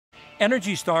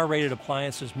Energy Star rated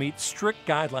appliances meet strict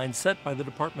guidelines set by the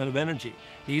Department of Energy.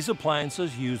 These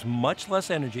appliances use much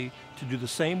less energy to do the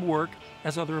same work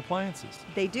as other appliances.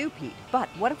 They do, Pete, but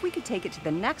what if we could take it to the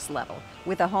next level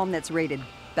with a home that's rated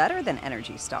better than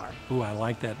Energy Star? Ooh, I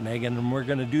like that, Megan, and we're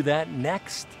going to do that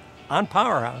next on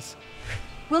PowerHouse.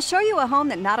 We'll show you a home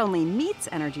that not only meets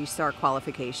Energy Star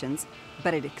qualifications,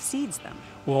 but it exceeds them.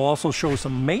 We'll also show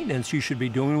some maintenance you should be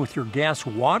doing with your gas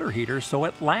water heater so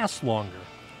it lasts longer.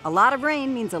 A lot of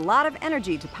rain means a lot of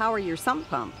energy to power your sump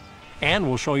pump. And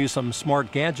we'll show you some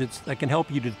smart gadgets that can help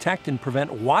you detect and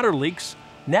prevent water leaks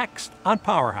next on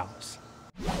PowerHouse.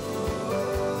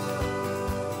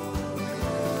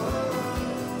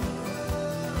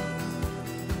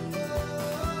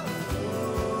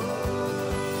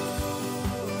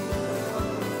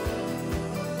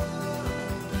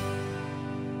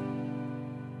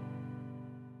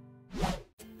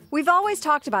 We've always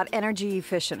talked about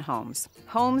energy-efficient homes,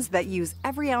 homes that use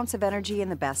every ounce of energy in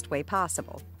the best way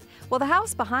possible. Well, the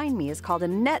house behind me is called a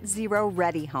net zero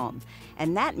ready home,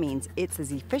 and that means it's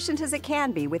as efficient as it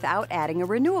can be without adding a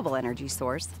renewable energy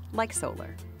source like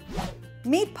solar.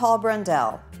 Meet Paul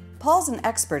Brundell. Paul's an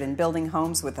expert in building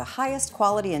homes with the highest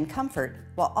quality and comfort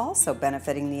while also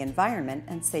benefiting the environment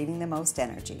and saving the most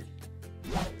energy.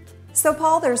 So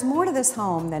Paul, there's more to this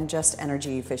home than just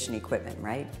energy efficient equipment,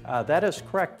 right? That is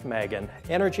correct, Megan.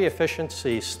 Energy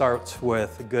efficiency starts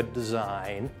with good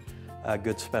design,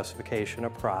 good specification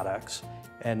of products,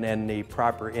 and then the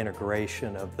proper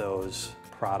integration of those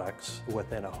products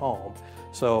within a home.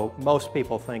 So most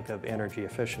people think of energy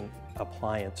efficient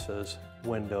appliances,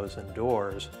 windows and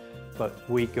doors, but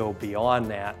we go beyond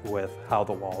that with how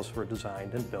the walls were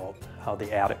designed and built, how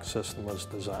the attic system was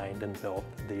designed and built.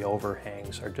 The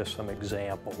overhangs are just some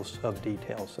examples of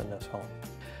details in this home.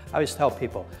 I always tell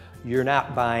people, you're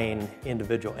not buying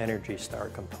individual Energy Star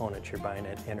components, you're buying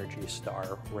an Energy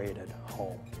Star rated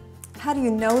home. How do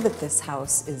you know that this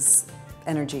house is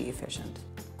energy efficient?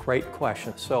 Great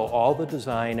question. So all the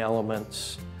design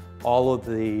elements, all of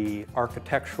the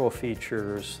architectural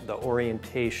features, the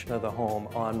orientation of the home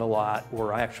on the lot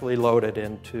were actually loaded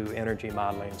into energy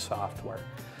modeling software.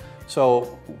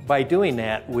 So by doing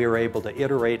that, we were able to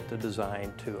iterate the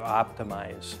design to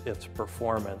optimize its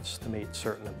performance to meet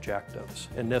certain objectives.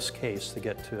 In this case, to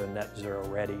get to a net zero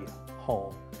ready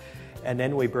home. And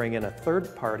then we bring in a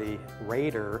third-party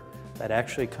rater that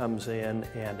actually comes in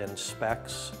and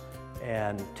inspects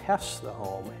and tests the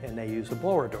home, and they use a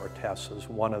blower door test as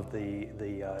one of the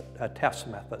test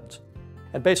methods.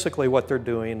 And basically what they're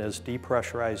doing is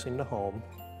depressurizing the home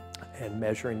and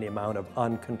measuring the amount of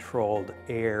uncontrolled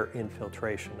air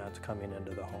infiltration that's coming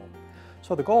into the home.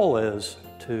 So the goal is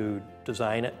to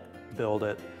design it, build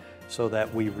it, so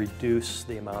that we reduce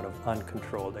the amount of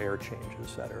uncontrolled air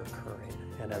changes that are occurring.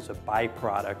 And as a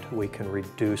byproduct, we can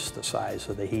reduce the size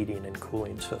of the heating and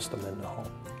cooling system in the home.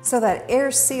 So that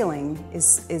air sealing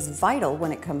is vital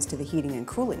when it comes to the heating and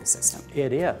cooling system.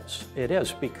 It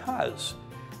is because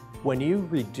when you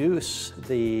reduce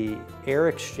the air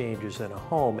exchanges in a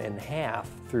home in half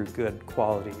through good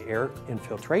quality air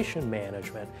infiltration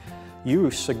management, you're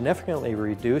significantly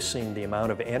reducing the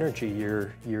amount of energy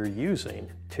you're using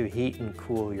to heat and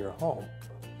cool your home.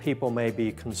 People may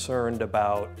be concerned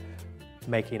about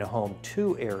making a home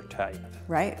too airtight.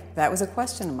 Right, that was a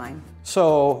question of mine.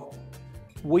 So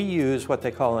we use what they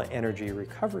call an energy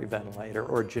recovery ventilator,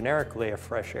 or generically a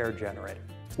fresh air generator.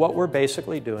 What we're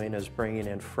basically doing is bringing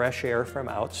in fresh air from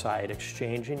outside,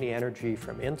 exchanging the energy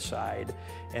from inside,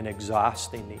 and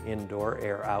exhausting the indoor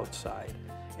air outside.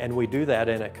 And we do that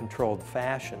in a controlled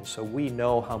fashion, so we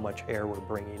know how much air we're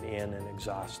bringing in and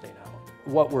exhausting out.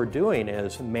 What we're doing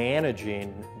is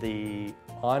managing the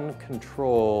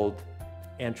uncontrolled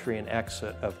entry and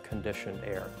exit of conditioned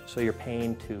air. So you're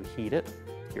paying to heat it,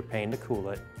 you're paying to cool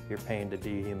it, you're paying to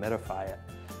dehumidify it.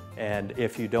 And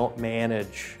if you don't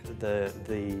manage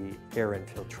the air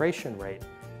infiltration rate,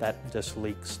 that just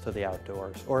leaks to the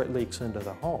outdoors, or it leaks into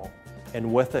the home.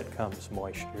 And with it comes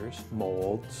moistures,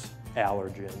 molds,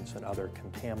 allergens, and other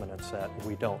contaminants that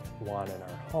we don't want in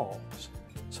our homes.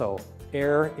 So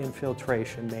air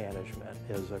infiltration management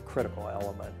is a critical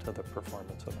element to the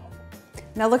performance of the home.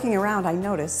 Now looking around, I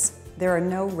notice there are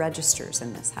no registers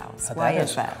in this house. Why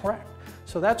is that? Correct.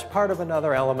 So that's part of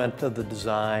another element of the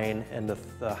design and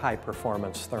the high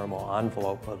performance thermal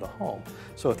envelope of the home.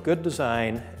 So with good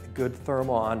design, good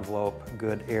thermal envelope,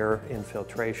 good air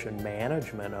infiltration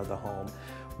management of the home,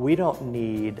 we don't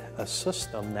need a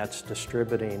system that's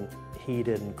distributing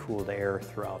heated and cooled air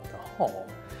throughout the home.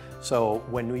 So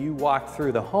when you walk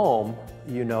through the home,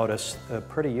 you notice a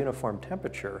pretty uniform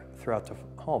temperature throughout the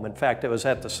home. In fact, it was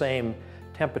at the same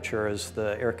temperature as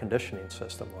the air conditioning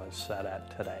system was set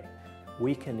at today.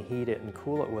 We can heat it and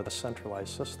cool it with a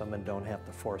centralized system and don't have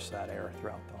to force that air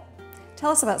throughout the home. Tell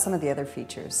us about some of the other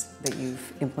features that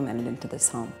you've implemented into this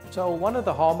home. So one of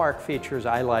the hallmark features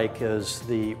I like is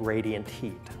the radiant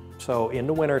heat. So in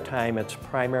the wintertime, it's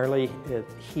primarily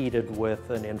heated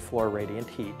with an in-floor radiant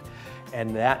heat.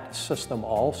 And that system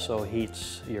also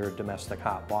heats your domestic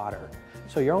hot water.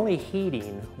 So you're only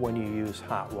heating when you use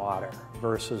hot water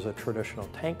versus a traditional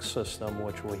tank system,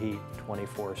 which will heat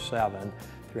 24/7,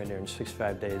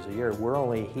 365 days a year. We're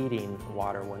only heating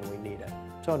water when we need it.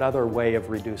 So another way of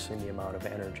reducing the amount of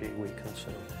energy we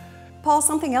consume. Paul,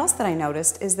 something else that I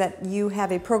noticed is that you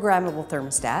have a programmable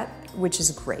thermostat, which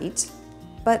is great.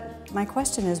 But my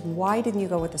question is, why didn't you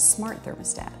go with a smart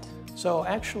thermostat? So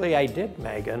actually I did,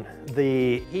 Megan.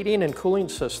 The heating and cooling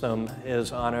system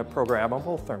is on a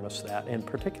programmable thermostat. In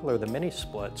particular, the mini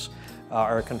splits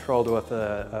are controlled with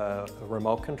a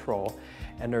remote control,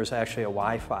 and there's actually a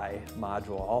Wi-Fi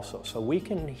module also. So we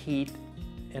can heat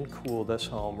and cool this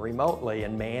home remotely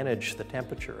and manage the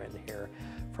temperature in here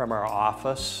from our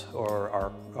office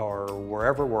or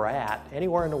wherever we're at,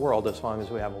 anywhere in the world, as long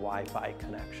as we have a Wi-Fi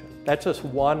connection. That's just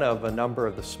one of a number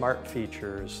of the smart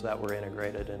features that were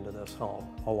integrated into this home,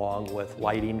 along with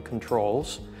lighting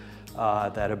controls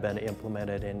that have been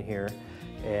implemented in here,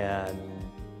 and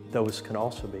those can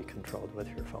also be controlled with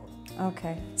your phone.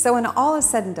 Okay, so when all is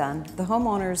said and done, the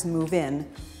homeowners move in,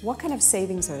 what kind of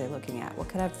savings are they looking at? What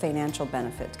kind of financial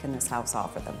benefit can this house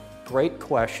offer them? Great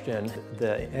question.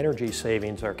 The energy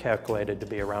savings are calculated to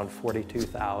be around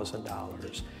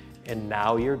 $42,000 in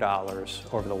now year dollars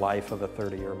over the life of a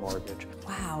 30-year mortgage.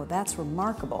 Wow, that's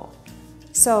remarkable.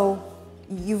 So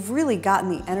you've really gotten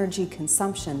the energy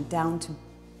consumption down to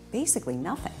basically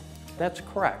nothing. That's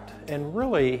correct. And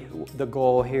really the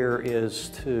goal here is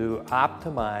to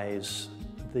optimize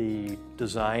the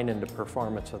design and the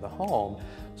performance of the home.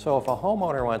 So if a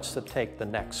homeowner wants to take the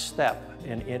next step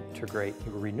and integrate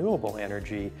renewable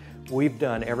energy, we've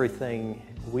done everything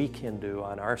we can do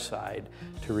on our side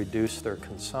to reduce their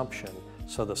consumption.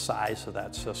 So the size of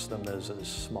that system is as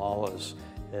small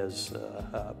as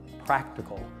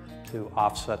practical to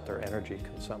offset their energy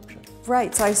consumption.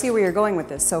 Right, so I see where you're going with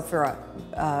this. So for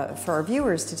our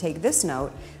viewers to take this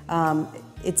note,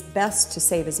 it's best to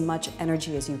save as much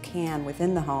energy as you can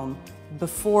within the home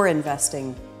before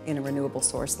investing in a renewable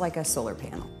source like a solar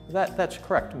panel. That's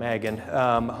correct, Megan.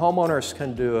 Homeowners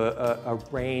can do a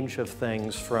range of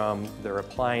things, from their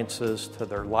appliances to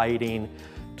their lighting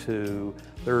to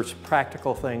there's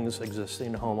practical things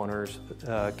existing homeowners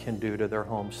can do to their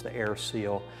homes to air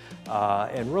seal.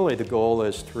 And really the goal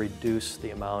is to reduce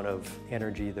the amount of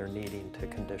energy they're needing to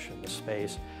condition the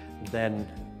space. Then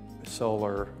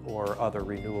solar or other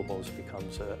renewables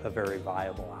becomes a very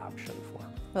viable option for them.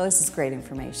 Well, this is great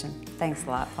information. Thanks a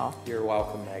lot, Paul. You're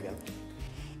welcome, Megan.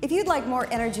 If you'd like more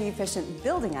energy-efficient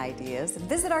building ideas,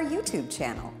 visit our YouTube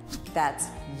channel. That's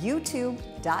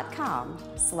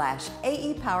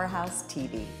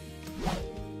youtube.com/AEPowerhouseTV.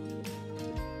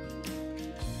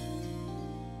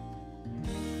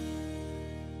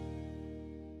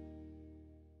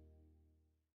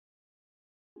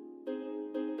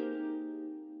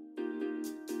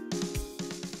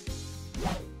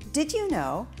 Did you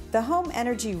know the Home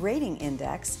Energy Rating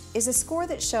Index is a score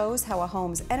that shows how a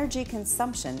home's energy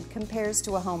consumption compares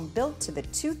to a home built to the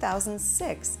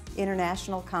 2006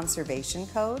 International Conservation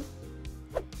Code?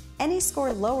 Any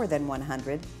score lower than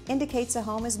 100 indicates a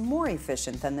home is more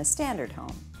efficient than the standard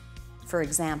home. For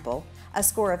example, a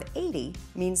score of 80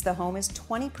 means the home is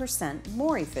 20%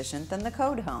 more efficient than the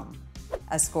code home.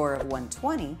 A score of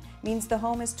 120 means the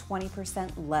home is 20%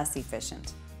 less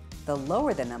efficient. The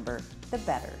lower the number, the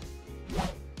better.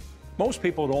 Most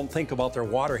people don't think about their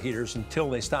water heaters until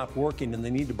they stop working and they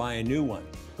need to buy a new one.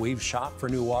 We've shopped for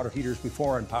new water heaters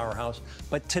before in PowerHouse,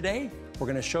 but today we're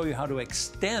going to show you how to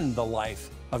extend the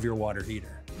life of your water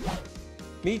heater.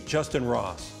 Meet Justin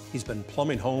Ross. He's been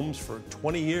plumbing homes for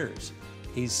 20 years.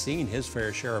 He's seen his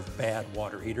fair share of bad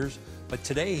water heaters, but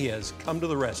today he has come to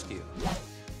the rescue.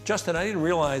 Justin, I didn't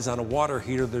realize on a water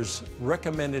heater there's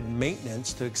recommended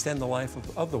maintenance to extend the life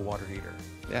of the water heater.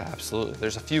 Yeah, absolutely.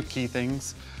 There's a few key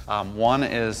things. One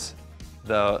is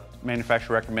the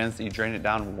manufacturer recommends that you drain it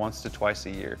down once to twice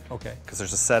a year. Okay. Because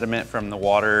there's a sediment from the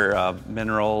water,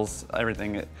 minerals,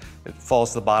 everything. It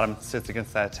falls to the bottom, sits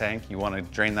against that tank. You want to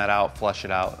drain that out, flush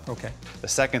it out. Okay. The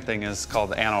second thing is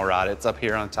called the anno rod. It's up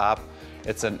here on top.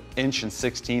 It's an 1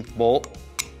 1/16 bolt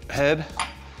head.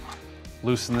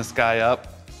 Loosen this guy up,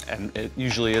 and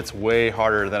usually it's way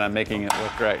harder than I'm making it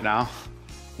look right now.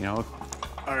 You know.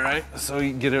 All right, so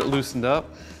you get it loosened up.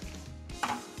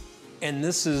 And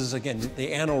this is, again,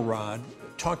 the anno rod.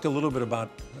 Talked a little bit about,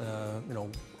 you know,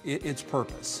 its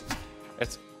purpose.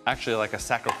 It's actually like a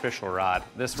sacrificial rod.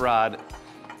 This rod,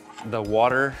 the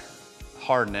water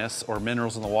hardness or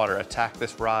minerals in the water attack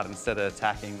this rod instead of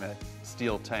attacking the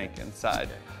steel tank inside.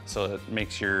 So it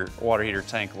makes your water heater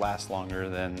tank last longer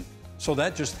than... So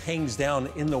that just hangs down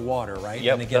in the water, right?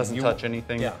 Yep, and again, doesn't touch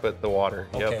anything but the water.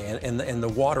 Okay, yep. and the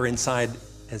water inside,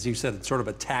 as you said, it sort of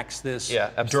attacks this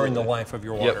absolutely. during the life of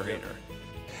your water heater.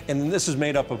 And then this is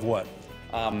made up of what?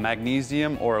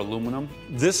 Magnesium or aluminum.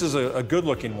 This is a good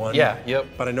looking one. Yeah, yep.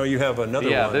 But I know you have another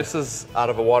one. Yeah, this is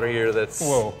out of a water heater that's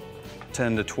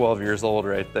 10 to 12 years old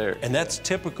right there. And that's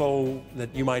typical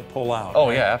that you might pull out. Oh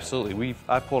right? yeah, absolutely.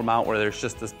 I pulled them out where there's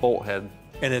just this bolt head.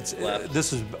 And it's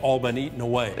this has all been eaten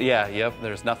away. Yeah, yep,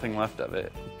 there's nothing left of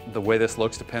it. The way this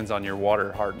looks depends on your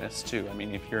water hardness too. I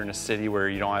mean, if you're in a city where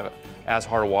you don't have as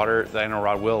hard water, the anno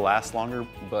rod will last longer,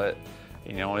 but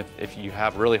you know, if you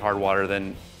have really hard water,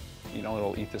 then you know,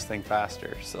 it'll eat this thing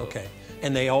faster. So. Okay.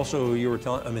 And they also, you were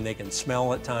telling, I mean, they can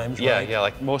smell at times, yeah, right? Yeah,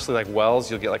 like mostly like wells,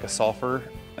 you'll get like a sulfur,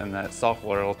 and that sulfur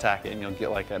will attack it, and you'll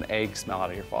get like an egg smell out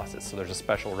of your faucet. So there's a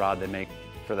special rod they make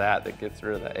for that gets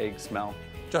rid of the egg smell.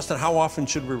 Justin, how often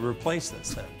should we replace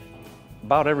this then?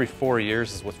 About every 4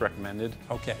 years is what's recommended.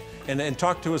 Okay. And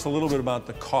talk to us a little bit about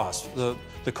the cost.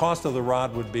 The cost of the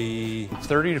rod would be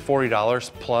 $30 to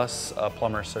 $40 plus a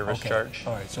plumber service charge.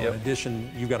 All right, so in addition,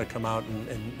 you've got to come out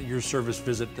and your service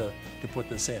visit to put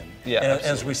this in. Yeah, and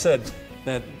as we said,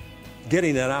 that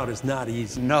getting that out is not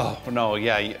easy. No,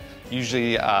 yeah.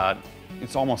 Usually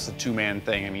it's almost a two-man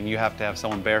thing. I mean, you have to have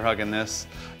someone bear hugging this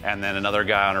and then another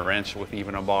guy on a wrench with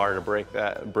even a bar to break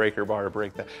that, breaker bar to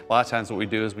break that. A lot of times what we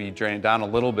do is we drain it down a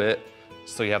little bit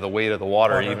so you have the weight of the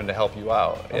water even to help you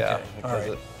out. Okay. Yeah. All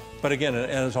right. But again,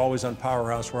 as always on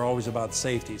PowerHouse, we're always about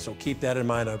safety. So keep that in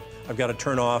mind. I've got to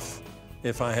turn off,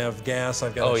 if I have gas,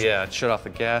 I've got to... Oh yeah, shut off the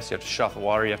gas, you have to shut off the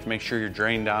water, you have to make sure you're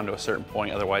drained down to a certain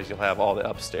point, otherwise you'll have all the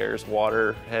upstairs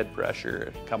water, head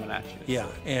pressure coming at you. Yeah,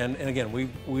 and again,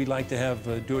 we like to have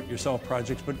do-it-yourself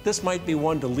projects, but this might be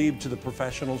one to leave to the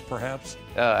professionals, perhaps?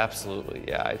 Absolutely,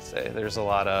 yeah, I'd say. There's a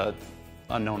lot of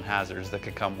unknown hazards that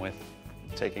could come with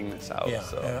taking this out. Yeah,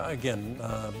 so. Again,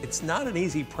 it's not an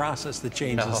easy process to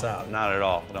change this out. Not at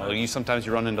all. No, sometimes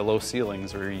you run into low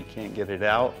ceilings where you can't get it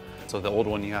out. So the old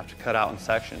one you have to cut out in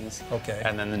sections. Okay.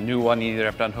 And then the new one you either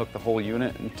have to unhook the whole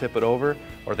unit and tip it over,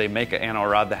 or they make an anno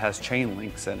rod that has chain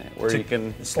links in it where you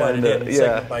can slide it in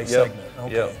segment by segment.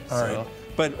 Okay. Yep. All right.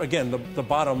 But again, the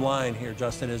bottom line here,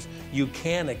 Justin, is you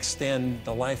can extend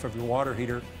the life of your water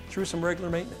heater through some regular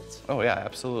maintenance. Oh yeah,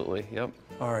 absolutely. Yep.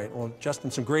 All right. Well,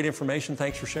 Justin, some great information.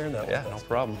 Thanks for sharing that with us. Yeah, no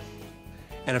problem.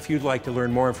 And if you'd like to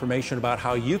learn more information about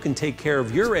how you can take care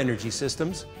of your energy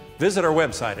systems, visit our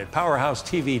website at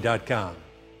powerhousetv.com.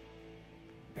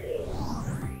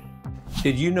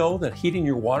 Did you know that heating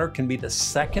your water can be the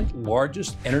second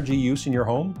largest energy use in your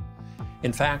home?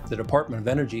 In fact, the Department of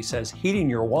Energy says heating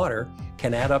your water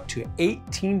can add up to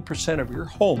 18% of your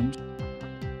home's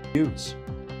use.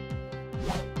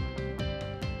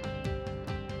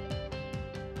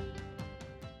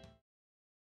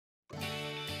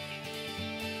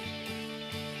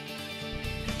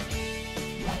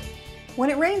 When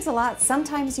it rains a lot,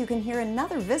 sometimes you can hear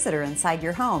another visitor inside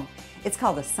your home. It's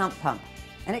called a sump pump,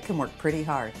 and it can work pretty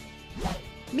hard.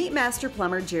 Meet master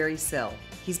plumber Jerry Sill.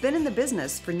 He's been in the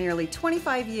business for nearly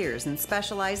 25 years and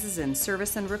specializes in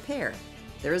service and repair.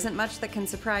 There isn't much that can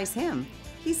surprise him.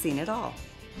 He's seen it all.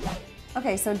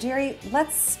 Okay, so Jerry,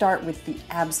 let's start with the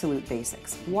absolute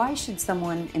basics. Why should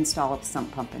someone install a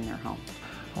sump pump in their home?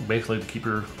 Well, basically to keep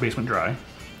your basement dry,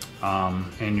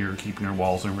 and you're keeping your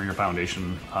walls and your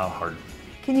foundation hard.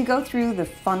 Can you go through the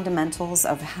fundamentals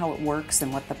of how it works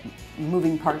and what the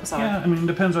moving parts are? Yeah, I mean, it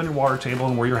depends on your water table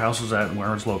and where your house is at and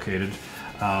where it's located.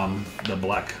 The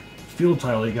black field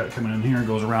tile you got coming in here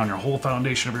goes around your whole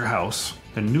foundation of your house.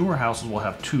 The newer houses will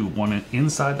have two, one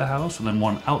inside the house and then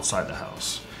one outside the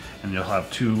house. And you'll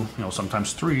have two,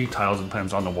 sometimes three tiles. It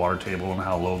depends on the water table and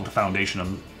how low the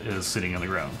foundation is sitting in the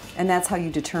ground. And that's how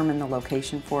you determine the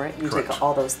location for it? You Correct. Take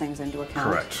all those things into account?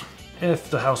 Correct.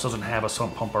 If the house doesn't have a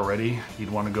sump pump already,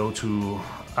 you'd want to go to,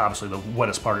 obviously, the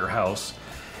wettest part of your house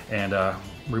and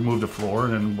remove the floor.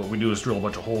 And then what we do is drill a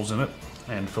bunch of holes in it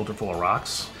and filter full of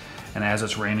rocks. And as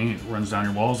it's raining, it runs down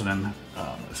your walls and then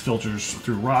it filters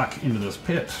through rock into this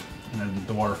pit. And then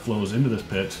the water flows into this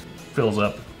pit, fills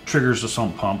up, triggers the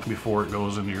sump pump before it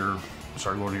goes into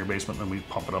going to your basement. Then we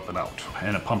pump it up and out.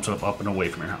 And it pumps it up and away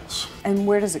from your house. And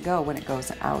where does it go when it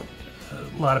goes out?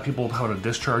 A lot of people have a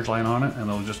discharge line on it, and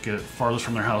they'll just get it farthest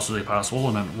from their house as they possible,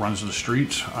 and then it runs to the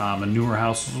street. The newer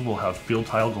houses will have field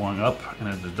tile going up, and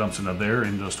it dumps into there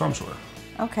into the storm sewer.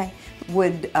 Okay.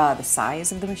 Would the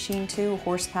size of the machine too,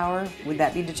 horsepower, would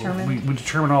that be determined? We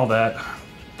determine all that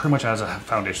pretty much as a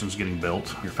foundation is getting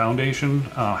built. Your foundation,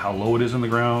 how low it is in the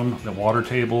ground, the water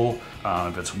table,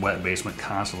 if it's wet basement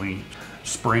constantly,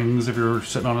 springs if you're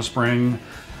sitting on a spring,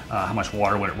 how much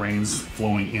water when it rains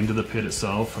flowing into the pit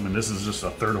itself. I mean, this is just a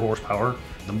 1/3 horsepower.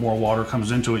 The more water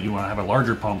comes into it, you want to have a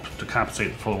larger pump to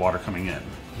compensate for the water coming in.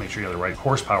 Make sure you have the right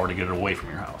horsepower to get it away from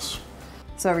your house.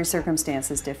 So every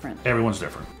circumstance is different? Everyone's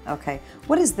different. Okay.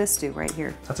 What does this do right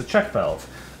here? That's a check valve.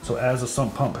 So as the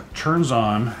sump pump turns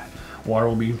on, water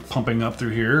will be pumping up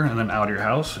through here and then out of your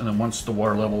house. And then once the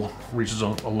water level reaches a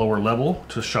lower level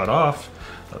to shut off,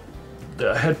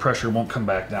 the head pressure won't come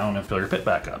back down and fill your pit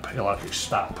back up. It'll actually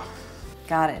stop.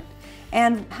 Got it.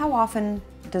 And how often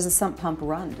does a sump pump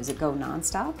run? Does it go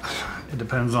nonstop? It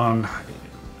depends on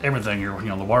everything.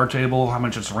 The water table, how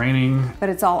much it's raining. But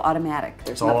it's all automatic.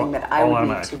 There's nothing that I would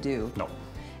need to do. No.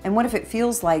 And what if it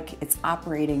feels like it's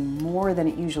operating more than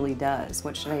it usually does?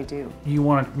 What should I do? You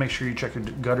want to make sure you check your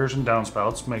gutters and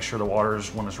downspouts. Make sure the water,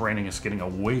 when it's raining, is getting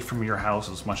away from your house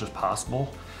as much as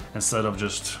possible, instead of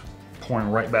just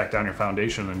pouring right back down your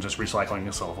foundation and just recycling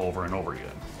itself over and over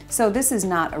again. So this is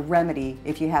not a remedy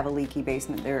if you have a leaky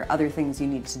basement. There are other things you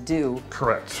need to do.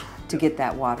 Correct. To get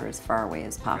that water as far away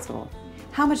as possible.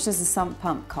 How much does a sump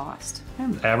pump cost?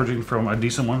 Averaging from a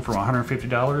decent one from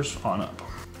 $150 on up.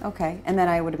 Okay, and then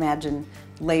I would imagine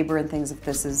labor and things if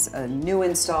this is a new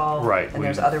install. Right. And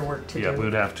there's other work to do. Yeah, we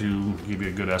would have to give you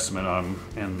a good estimate on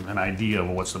and an idea of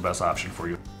what's the best option for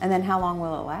you. And then how long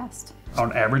will it last?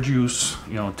 On average use,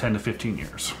 10 to 15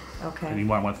 years. Okay. And you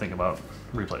might want to think about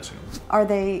replacing them. Are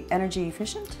they energy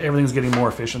efficient? Everything's getting more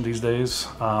efficient these days.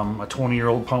 A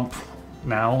 20-year-old pump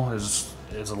now is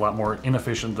a lot more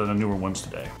inefficient than the newer ones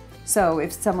today. So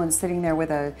if someone's sitting there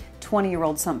with a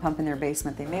 20-year-old sump pump in their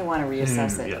basement, they may want to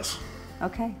reassess it. Yes.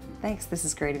 Okay, thanks. This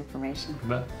is great information. You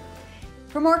bet.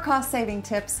 For more cost-saving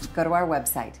tips, go to our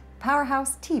website,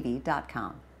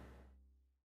 PowerHouseTV.com.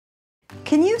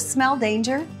 Can you smell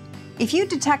danger? If you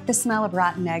detect the smell of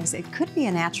rotten eggs, it could be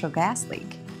a natural gas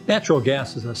leak. Natural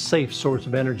gas is a safe source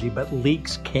of energy, but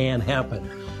leaks can happen.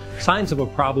 Signs of a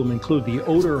problem include the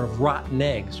odor of rotten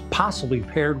eggs, possibly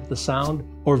paired with the sound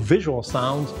or visual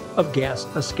sounds of gas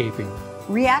escaping.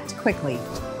 React quickly.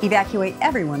 Evacuate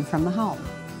everyone from the home.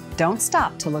 Don't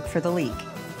stop to look for the leak.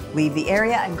 Leave the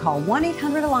area and call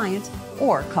 1-800-ALLIANT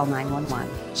or call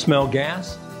 911. Smell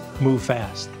gas? Move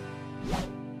fast.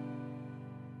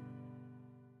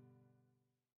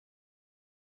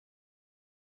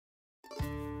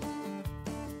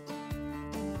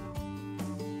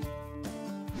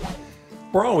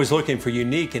 We're always looking for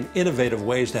unique and innovative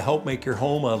ways to help make your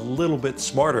home a little bit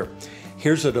smarter.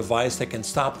 Here's a device that can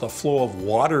stop the flow of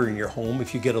water in your home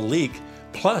if you get a leak.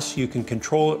 Plus, you can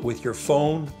control it with your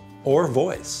phone or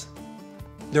voice.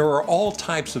 There are all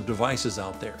types of devices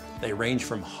out there. They range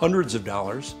from hundreds of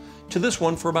dollars to this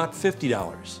one for about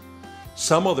 $50.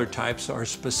 Some other types are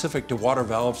specific to water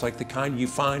valves like the kind you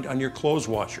find on your clothes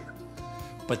washer.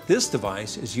 But this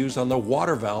device is used on the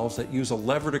water valves that use a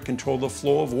lever to control the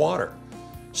flow of water,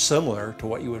 similar to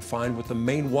what you would find with the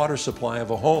main water supply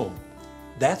of a home.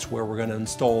 That's where we're going to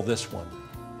install this one.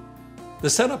 The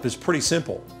setup is pretty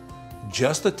simple.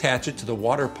 Just attach it to the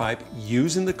water pipe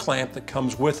using the clamp that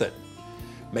comes with it.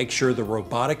 Make sure the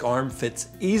robotic arm fits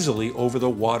easily over the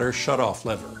water shutoff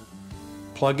lever.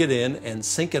 Plug it in and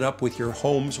sync it up with your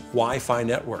home's Wi-Fi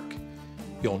network.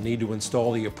 You'll need to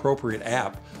install the appropriate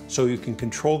app so you can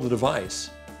control the device.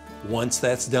 Once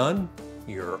that's done,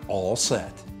 you're all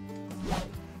set.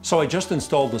 So I just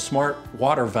installed the smart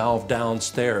water valve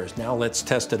downstairs. Now let's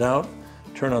test it out.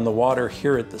 Turn on the water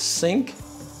here at the sink.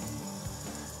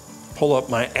 Pull up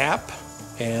my app,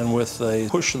 and with a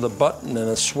push of the button and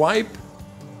a swipe,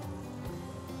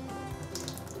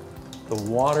 the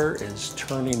water is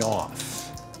turning off.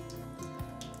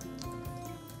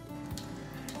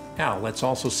 Now let's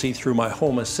also see through my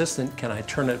home assistant. Can I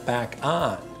turn it back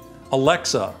on?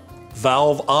 Alexa,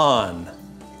 valve on.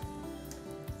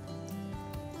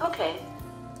 Okay.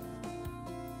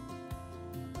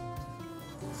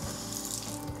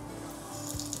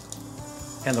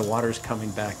 And the water's coming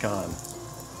back on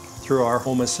through our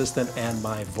home assistant and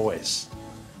my voice.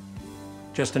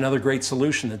 Just another great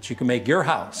solution that you can make your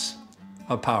house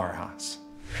a powerhouse.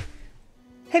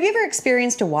 Have you ever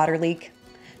experienced a water leak?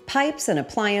 Pipes and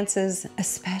appliances,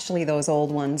 especially those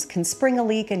old ones, can spring a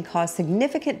leak and cause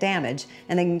significant damage,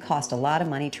 and they can cost a lot of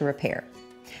money to repair.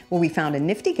 Well, we found a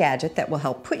nifty gadget that will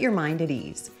help put your mind at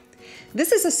ease.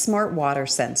 This is a smart water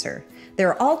sensor. There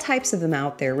are all types of them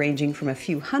out there, ranging from a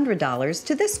few $100s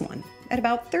to this one at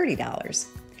about $30.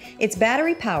 It's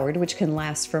battery powered, which can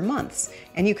last for months,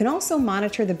 and you can also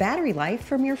monitor the battery life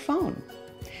from your phone.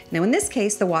 Now in this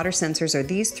case, the water sensors are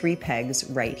these 3 pegs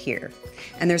right here.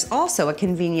 And there's also a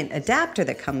convenient adapter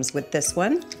that comes with this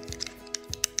one.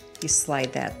 You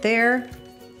slide that there.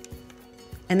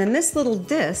 And then this little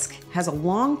disc has a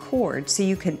long cord so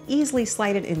you can easily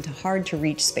slide it into hard to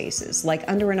reach spaces, like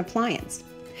under an appliance.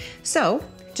 So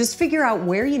just figure out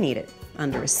where you need it,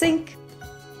 under a sink,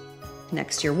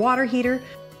 next to your water heater,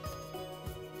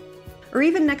 or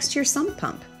even next to your sump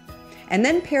pump. And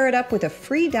then pair it up with a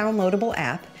free downloadable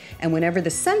app, and whenever the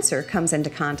sensor comes into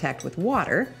contact with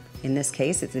water, in this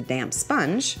case it's a damp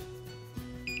sponge,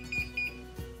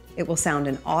 it will sound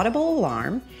an audible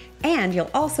alarm, and you'll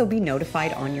also be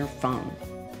notified on your phone.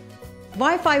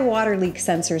 Wi-Fi water leak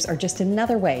sensors are just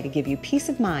another way to give you peace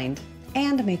of mind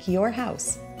and make your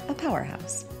house a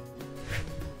powerhouse.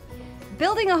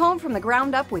 Building a home from the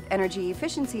ground up with energy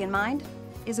efficiency in mind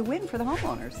is a win for the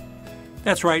homeowners.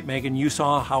 That's right, Megan. You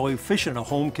saw how efficient a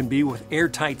home can be with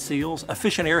airtight seals,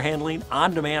 efficient air handling,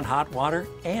 on-demand hot water,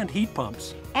 and heat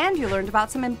pumps. And you learned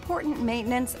about some important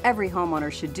maintenance every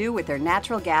homeowner should do with their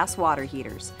natural gas water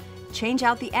heaters. Change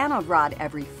out the anode rod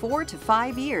every 4 to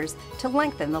 5 years to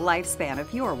lengthen the lifespan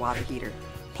of your water heater.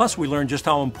 Plus, we learned just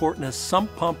how important a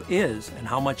sump pump is and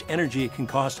how much energy it can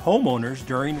cost homeowners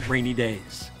during rainy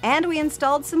days. And we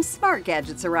installed some smart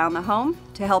gadgets around the home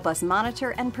to help us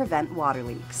monitor and prevent water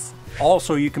leaks.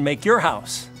 Also, you can make your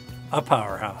house a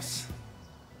powerhouse.